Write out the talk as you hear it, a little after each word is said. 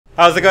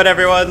How's it going,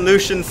 everyone?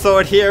 Lucian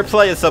Sword here,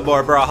 playing some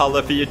more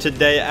Brawlhalla for you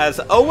today. As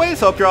always,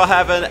 hope you're all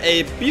having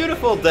a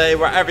beautiful day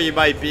wherever you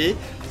might be.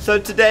 So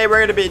today we're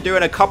going to be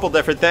doing a couple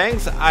different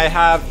things. I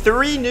have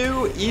 3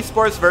 new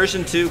Esports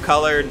version 2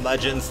 colored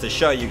legends to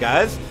show you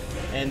guys.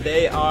 And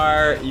they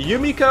are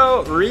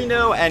Yumiko,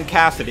 Reno, and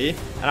Cassidy.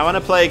 And I want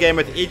to play a game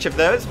with each of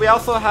those. We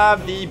also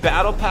have the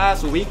Battle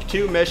Pass Week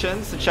 2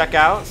 missions to check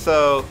out.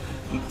 So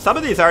some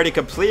of these are already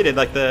completed,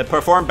 like the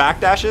Perform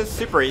Backdashes,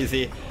 super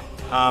easy.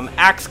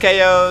 Axe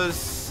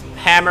KOs,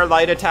 Hammer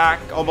Light Attack,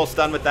 almost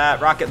done with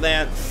that. Rocket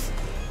Lance.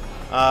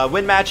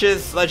 Win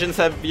matches, legends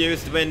have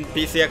used to win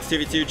PCX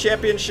V2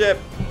 Championship.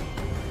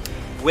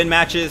 Win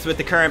matches with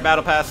the current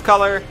Battle Pass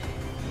color.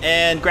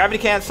 And gravity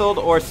canceled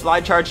or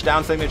slide charge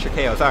down signature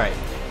KOs. Alright,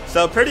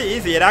 so pretty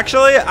easy. And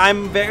actually,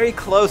 I'm very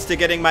close to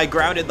getting my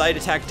grounded light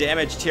attack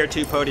damage tier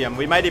 2 podium.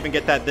 We might even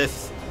get that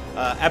this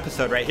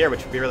episode right here,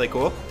 which would be really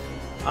cool.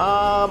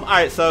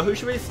 Alright, so who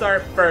should we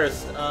start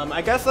first?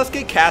 I guess let's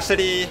get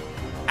Cassidy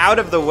out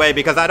of the way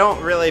because I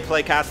don't really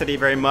play Cassidy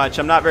very much.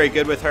 I'm not very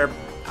good with her.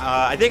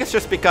 I think it's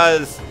just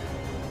because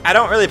I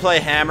don't really play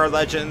Hammer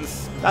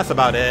Legends. That's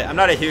about it. I'm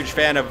not a huge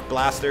fan of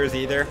blasters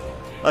either.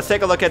 Let's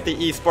take a look at the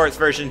Esports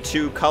version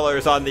 2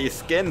 colors on these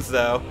skins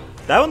though.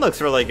 That one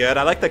looks really good.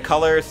 I like the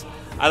colors.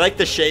 I like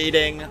the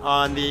shading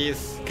on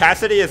these.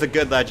 Cassidy is a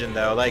good legend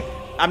though. Like,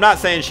 I'm not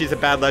saying she's a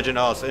bad legend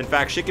also. In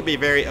fact, she could be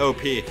very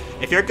OP.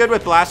 If you're good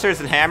with blasters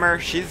and hammer,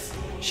 she's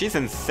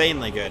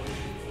insanely good.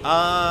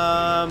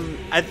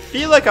 I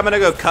feel like I'm gonna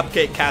go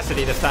Cupcake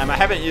Cassidy this time. I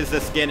haven't used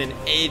this skin in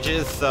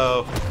ages,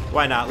 so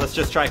why not? Let's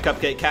just try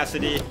Cupcake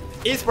Cassidy.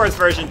 Esports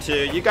version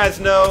 2. You guys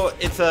know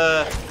it's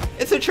a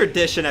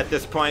tradition at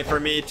this point for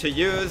me to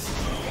use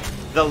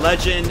the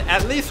legend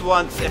at least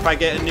once if I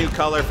get a new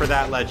color for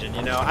that legend,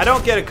 you know? I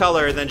don't get a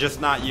color and then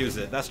just not use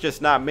it. That's just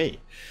not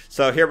me.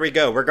 So here we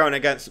go. We're going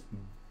against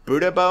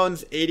Buddha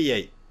Bones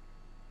 88.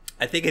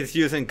 I think it's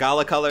using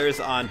Gala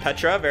colors on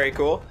Petra. Very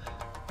cool.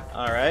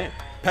 Alright.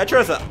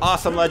 Petra's an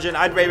awesome legend.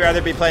 I'd way rather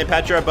be playing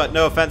Petra, but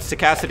no offense to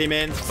Cassidy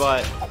mains,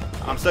 but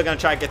I'm still going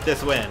to try to get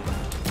this win.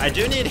 I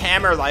do need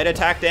hammer light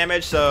attack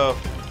damage, so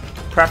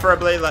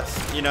preferably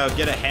let's, you know,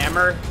 get a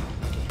hammer.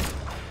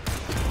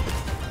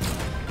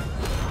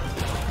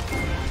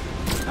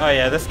 Oh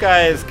yeah, this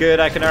guy is good.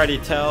 I can already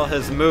tell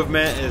his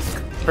movement is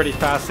pretty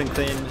fast and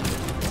clean.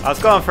 I was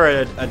going for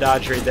a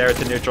dodge read there with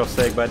the neutral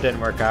sig, but it didn't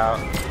work out.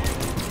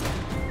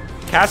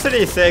 Cassidy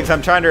sigs,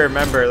 I'm trying to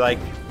remember, like,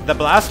 the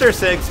blaster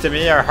sigs to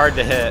me are hard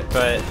to hit,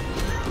 but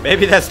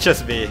maybe that's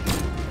just me.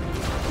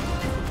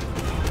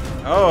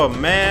 Oh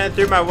man,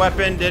 threw my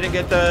weapon, didn't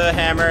get the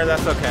hammer,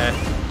 that's okay.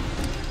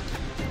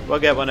 We'll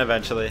get one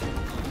eventually.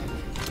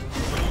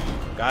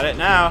 Got it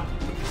now.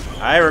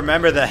 I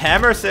remember the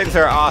hammer sigs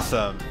are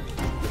awesome.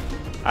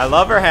 I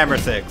love her hammer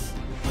sigs.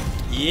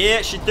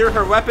 Yeah, she threw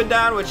her weapon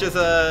down, which is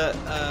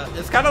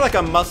it's kind of like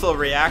a muscle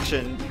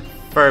reaction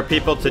for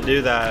people to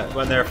do that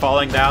when they're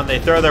falling down. They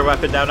throw their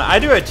weapon down. I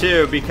do it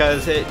too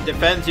because it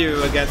defends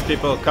you against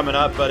people coming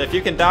up. But if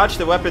you can dodge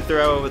the weapon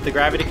throw with the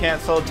gravity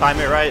cancel, time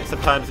it right,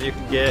 sometimes you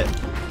can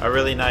get a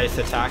really nice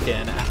attack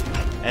in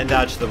and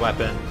dodge the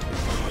weapon.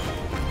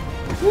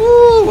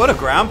 Woo! What a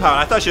ground pound.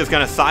 I thought she was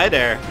gonna side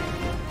air.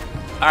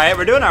 All right,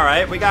 we're doing all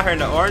right. We got her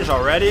into orange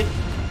already.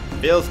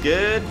 Feels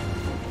good.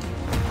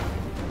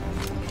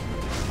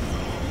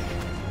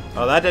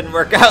 Oh, that didn't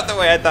work out the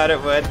way I thought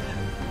it would.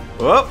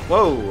 Whoa,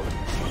 whoa.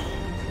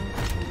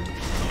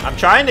 I'm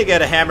trying to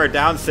get a hammer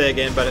down sig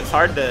in, but it's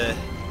hard to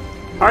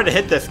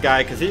hit this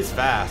guy because he's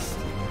fast.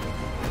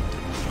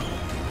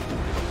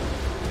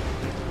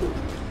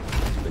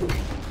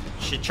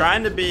 She's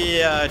trying to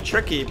be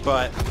tricky,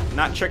 but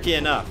not tricky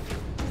enough.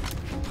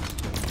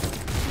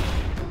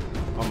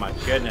 Oh my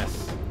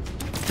goodness.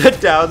 The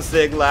down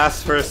sig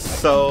lasts for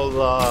so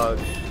long.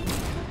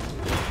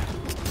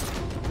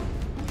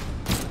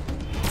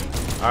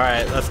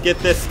 Alright, let's get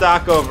this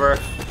stock over.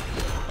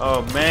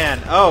 Oh man,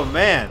 oh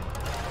man.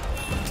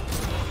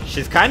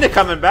 She's kind of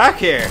coming back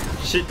here.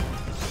 She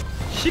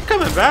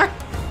coming back?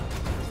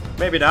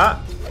 Maybe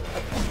not.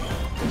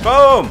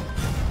 Boom!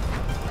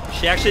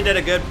 She actually did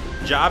a good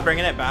job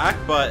bringing it back,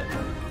 but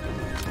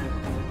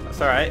that's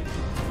alright.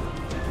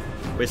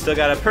 We still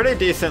got a pretty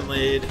decent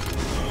lead.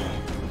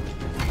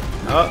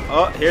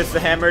 Oh, here's the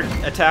hammered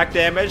attack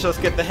damage. Let's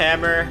get the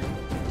hammer.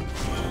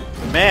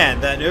 Man,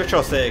 that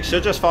neutral sig.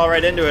 She'll just fall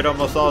right into it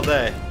almost all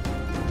day.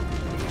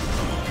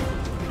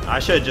 I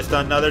should have just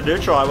done another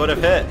neutral. I would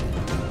have hit.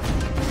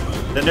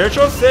 The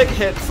neutral sig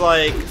hits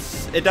like...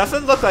 It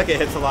doesn't look like it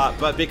hits a lot,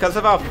 but because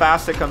of how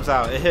fast it comes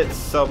out, it hits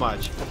so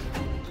much.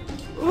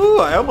 Ooh,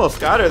 I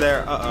almost got her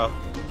there. Uh-oh.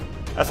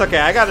 That's okay.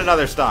 I got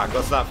another stock.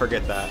 Let's not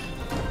forget that.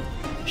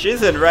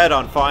 She's in red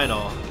on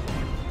final.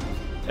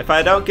 If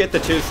I don't get the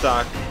 2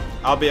 stock,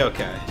 I'll be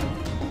okay.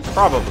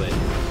 Probably.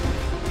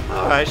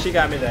 Alright, she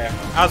got me there.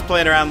 I was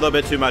playing around a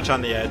little bit too much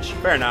on the edge.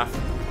 Fair enough.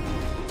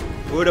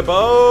 Buddha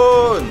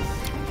Bones!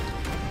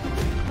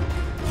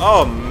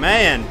 Oh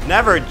man,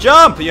 never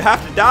jump! You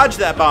have to dodge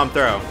that bomb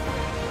throw.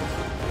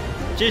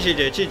 GG,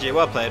 dude, GG,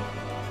 well played.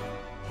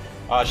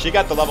 She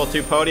got the level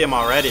 2 podium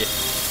already.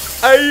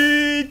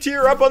 I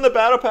tear up on the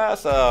battle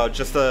pass. Oh,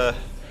 just a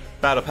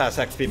battle pass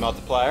XP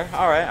multiplier.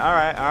 All right, all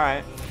right, all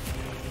right.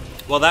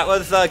 Well, that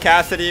was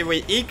Cassidy.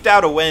 We eked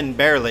out a win,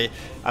 barely.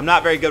 I'm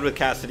not very good with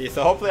Cassidy,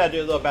 so hopefully I do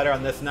a little better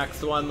on this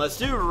next one. Let's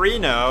do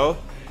Reno.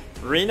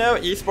 Reno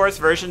Esports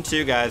version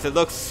 2, guys. It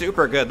looks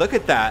super good. Look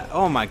at that.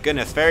 Oh my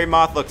goodness. Fairy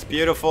Moth looks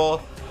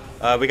beautiful.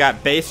 We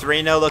got base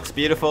Reno looks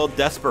beautiful.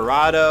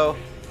 Desperado.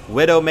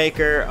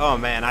 Widowmaker. Oh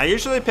man, I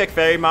usually pick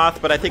Fairy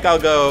Moth, but I think I'll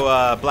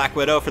go Black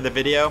Widow for the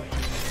video.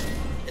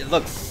 It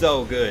looks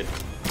so good.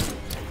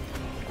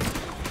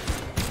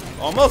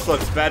 Almost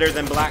looks better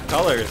than black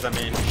colors. I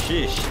mean,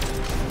 sheesh.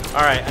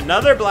 Alright,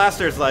 another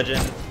Blasters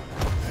legend.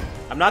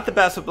 I'm not the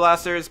best with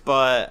Blasters,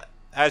 but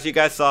as you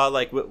guys saw,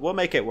 like, we'll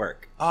make it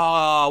work.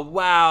 Oh,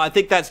 wow. I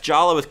think that's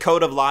Jala with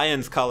Coat of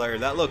Lions color.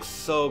 That looks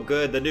so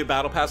good. The new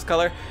Battle Pass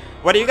color.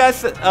 What do you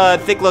guys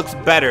think looks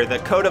better? The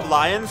Coat of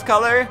Lions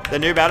color, the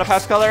new Battle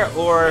Pass color,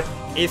 or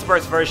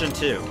Esports version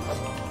 2?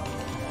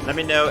 Let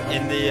me know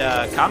in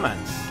the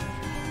comments.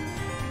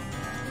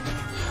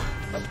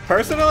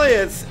 Personally,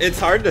 it's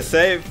hard to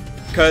say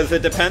because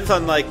it depends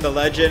on like the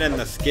legend and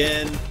the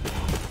skin.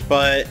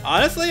 But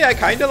honestly, I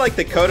kind of like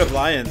the Coat of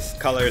Lions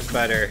colors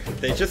better.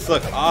 They just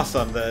look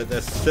awesome.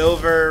 The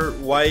silver,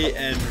 white,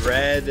 and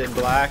red and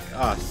black.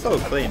 Oh, so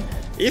clean.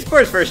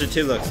 Esports version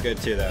 2 looks good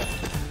too, though.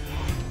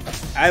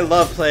 I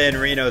love playing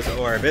Reno's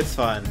Orb. It's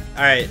fun.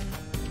 Alright.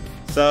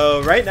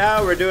 So right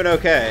now, we're doing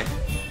okay.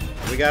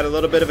 We got a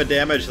little bit of a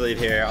damage lead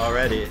here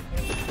already.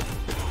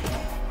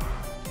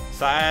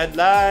 Side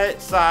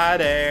light, side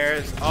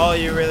airs. All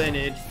you really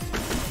need.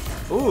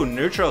 Ooh,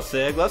 neutral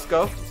sig. Let's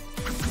go.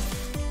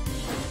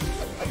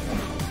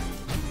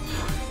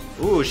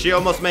 Ooh, she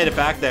almost made it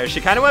back there.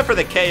 She kind of went for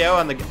the KO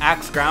on the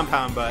Axe Ground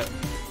Pound, but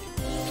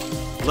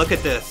look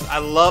at this. I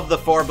love the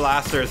 4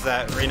 blasters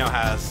that Reno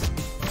has.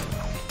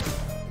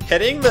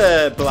 Hitting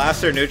the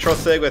blaster neutral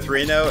sig with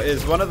Reno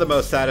is one of the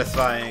most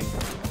satisfying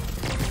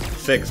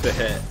sigs to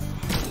hit.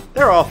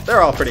 They're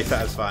all pretty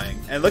satisfying.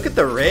 And look at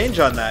the range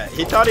on that.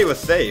 He thought he was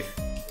safe.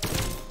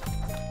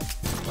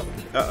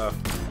 Uh-oh.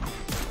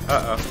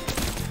 Uh-oh.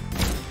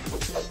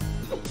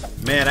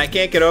 Man, I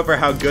can't get over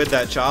how good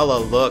that Jala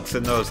looks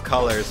in those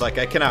colors. Like,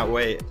 I cannot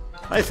wait.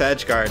 Nice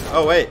edge guard.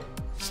 Oh, wait.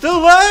 Still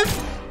alive?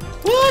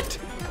 What?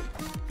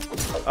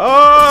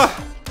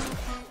 Oh!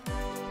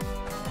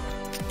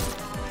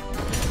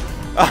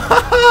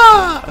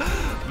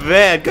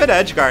 Man, good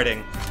edge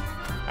guarding.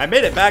 I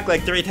made it back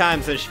like 3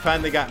 times and she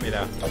finally got me,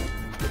 though.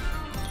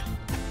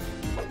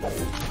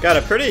 Got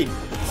a pretty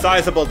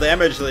sizable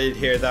damage lead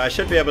here, though. I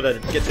should be able to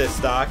get this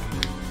stock.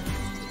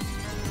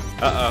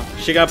 Uh-oh.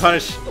 She got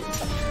punished.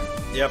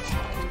 Yep.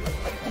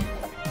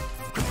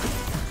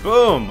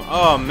 Boom!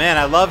 Oh man,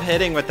 I love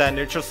hitting with that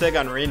neutral sig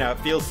on Reno. It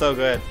feels so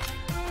good.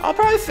 I'll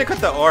probably stick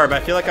with the orb. I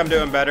feel like I'm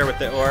doing better with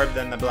the orb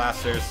than the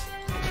blasters.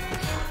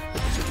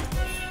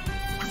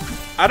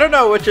 I don't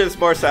know which is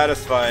more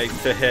satisfying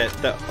to hit,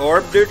 the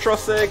orb neutral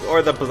sig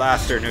or the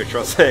blaster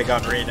neutral sig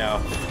on Reno.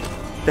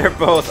 They're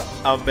both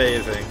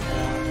amazing.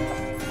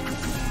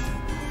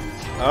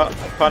 Oh,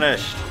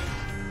 punished.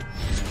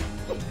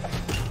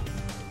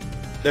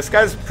 This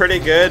guy's pretty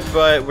good,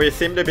 but we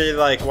seem to be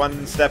like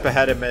one step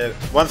ahead of me,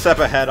 one step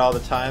ahead all the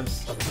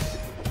times.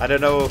 I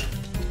don't know.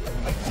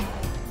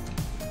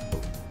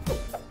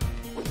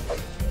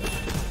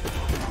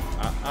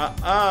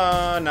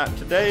 Not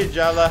today,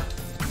 Jala.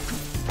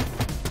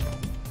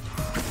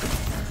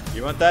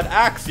 You want that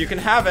axe? You can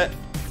have it.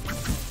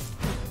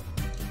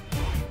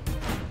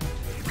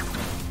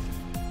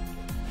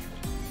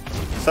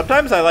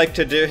 Sometimes I like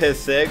to do his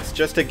sigs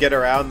just to get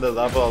around the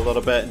level a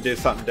little bit and do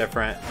something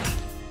different.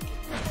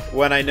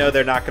 When I know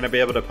they're not going to be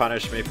able to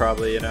punish me,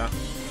 probably, you know.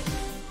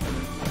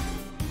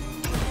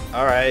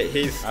 Alright,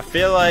 I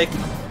feel like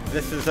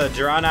this is a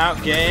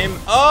drawn-out game.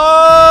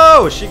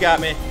 Oh! She got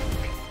me.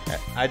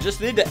 I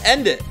just need to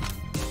end it.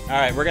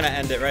 Alright, we're going to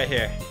end it right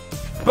here.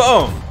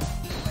 Boom!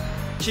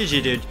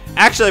 GG, dude.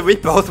 Actually, we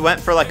both went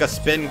for like a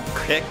spin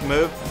kick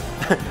move.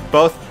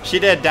 Both. She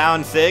did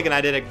down sig and I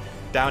did a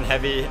down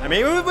heavy. I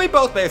mean, we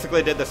both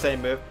basically did the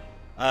same move.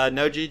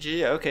 No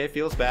GG. Okay,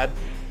 feels bad.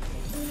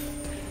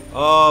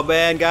 Oh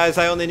man, guys,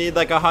 I only need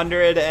like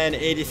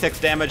 186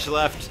 damage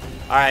left.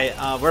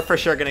 Alright, we're for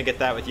sure gonna get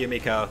that with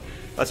Yumiko.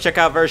 Let's check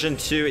out version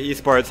 2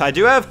 esports. I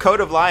do have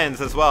Coat of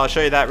Lions as well. I'll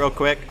show you that real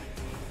quick.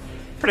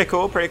 Pretty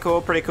cool, pretty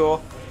cool, pretty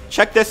cool.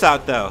 Check this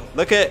out though.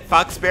 Look at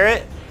Fox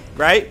Spirit,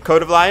 right?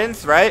 Coat of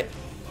Lions, right?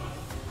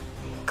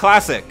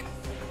 Classic.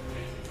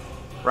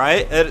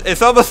 Right?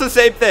 It's almost the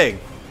same thing.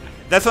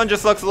 This one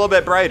just looks a little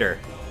bit brighter.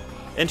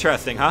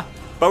 Interesting, huh?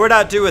 But we're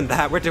not doing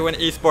that. We're doing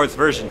esports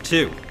version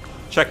 2.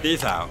 Check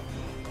these out.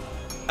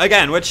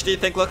 Again, which do you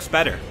think looks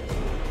better?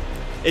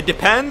 It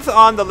depends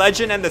on the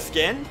legend and the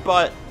skin,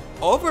 but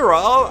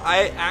overall,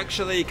 I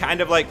actually kind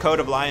of like Coat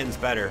of Lions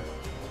better.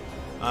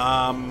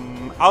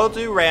 I'll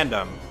do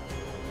random.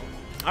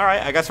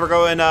 Alright, I guess we're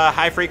going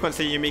high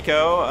frequency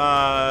Yumiko.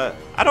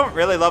 I don't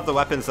really love the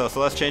weapons though, so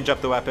let's change up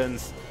the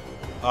weapons.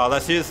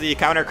 Let's use the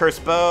counter curse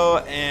bow,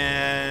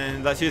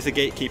 and let's use the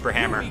gatekeeper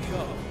hammer.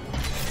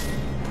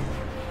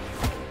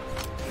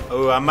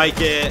 Oh, I might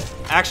get...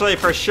 Actually,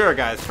 for sure,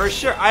 guys. For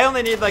sure. I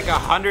only need like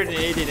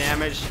 180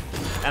 damage,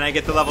 and I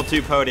get the level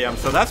 2 podium,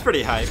 so that's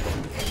pretty hype.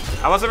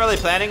 I wasn't really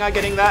planning on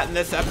getting that in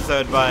this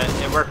episode, but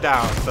it worked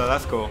out, so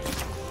that's cool.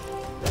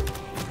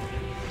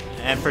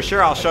 And for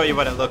sure, I'll show you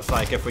what it looks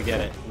like if we get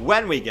it.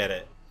 When we get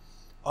it.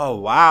 Oh,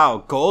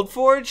 wow. Gold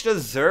Forged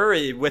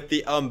Azuri with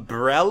the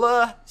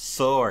umbrella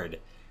sword.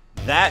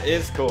 That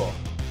is cool.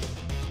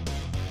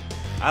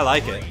 I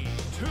like it.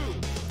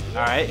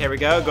 Alright, here we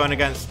go. Going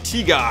against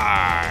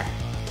Tigar.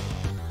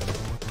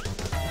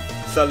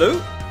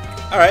 Salute.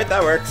 Alright,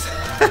 that works.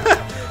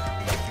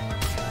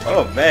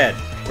 Oh, man.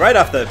 Right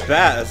off the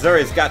bat,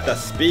 Azuri's got the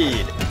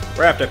speed.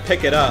 We're gonna have to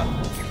pick it up.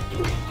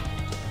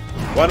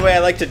 One way I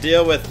like to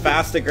deal with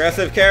fast,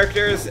 aggressive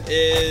characters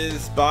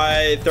is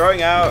by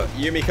throwing out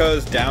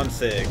Yumiko's down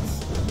sigs.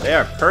 They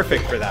are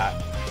perfect for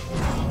that.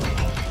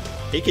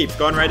 He keeps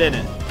going right in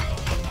it.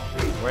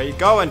 Where you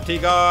going,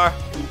 Tigar?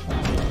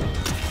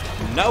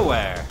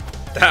 Nowhere.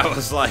 That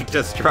was like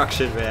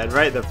destruction, man.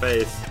 Right in the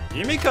face.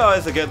 Yumiko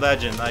is a good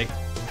legend. Like,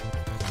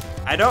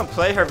 I don't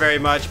play her very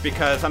much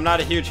because I'm not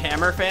a huge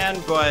Hammer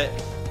fan, but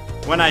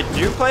when I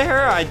do play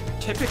her, I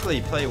typically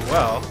play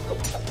well.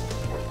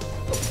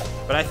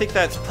 But I think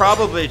that's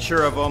probably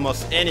true of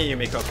almost any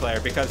Yumiko player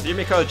because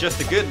Yumiko is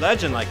just a good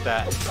legend like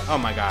that. Oh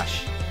my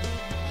gosh.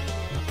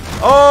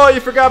 Oh,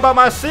 you forgot about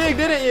my Sig,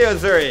 didn't you,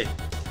 Azuri?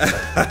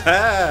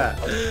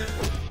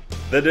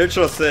 The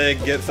neutral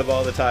Sig gets them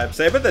all the time.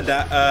 Same with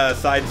the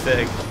side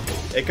Sig.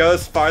 It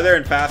goes farther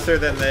and faster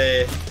than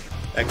they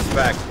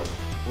expect.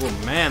 Oh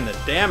man, the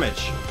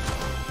damage.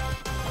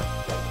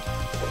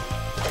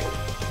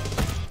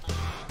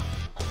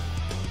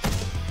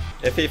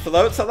 If he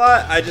floats a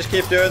lot, I just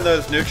keep doing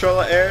those neutral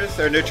airs,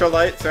 or neutral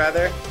lights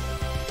rather.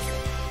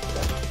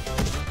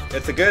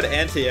 It's a good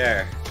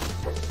anti-air.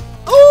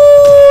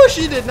 Ooh,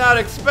 she did not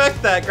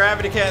expect that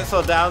gravity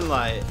cancel down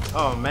light.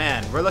 Oh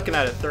man, we're looking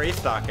at a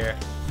 3-stock here.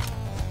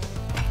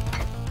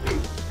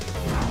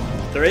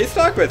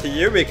 3-stock with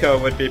Yumiko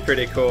would be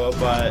pretty cool,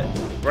 but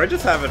we're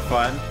just having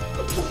fun.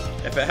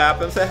 If it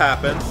happens, it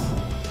happens.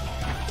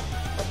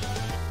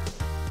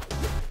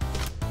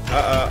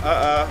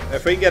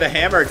 If we can get a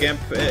hammer gimp,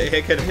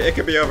 it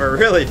could be over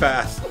really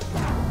fast.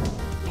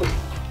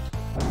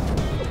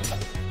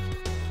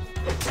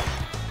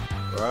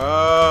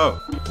 Whoa!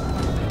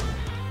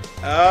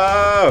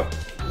 Oh!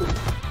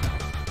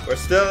 We're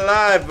still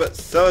alive, but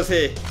so is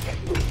he.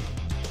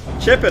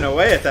 Chipping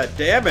away at that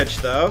damage,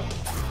 though.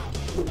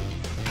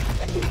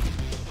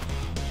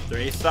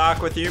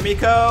 3-stock with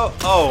Yumiko.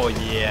 Oh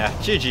yeah,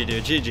 GG,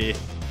 dude, GG.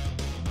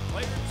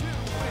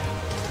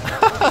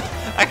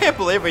 I can't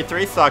believe we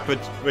 3-stocked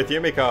with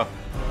Yumiko.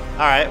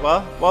 Alright,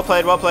 well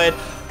played, well played.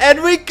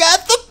 And we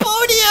got the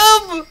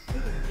podium!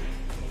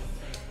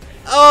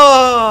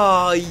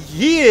 Oh,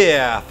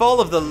 yeah! Fall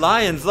of the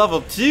Lions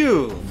level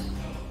 2.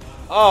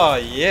 Oh,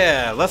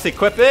 yeah. Let's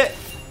equip it.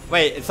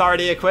 Wait, it's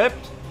already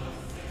equipped?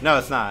 No,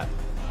 it's not.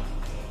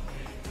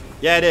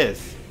 Yeah, it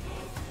is.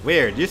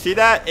 Weird. You see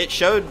that? It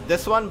showed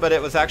this one, but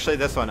it was actually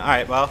this one.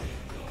 Alright, well,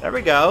 there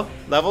we go.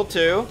 Level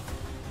 2.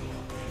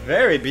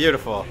 Very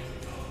beautiful.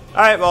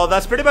 Alright, well,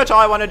 that's pretty much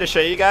all I wanted to show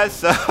you guys,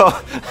 so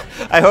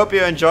I hope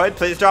you enjoyed.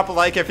 Please drop a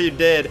like if you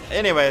did.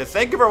 Anyways,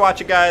 thank you for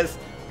watching, guys.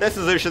 This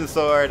is Lucian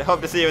Sword.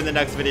 Hope to see you in the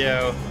next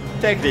video.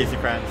 Take it easy,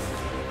 friends.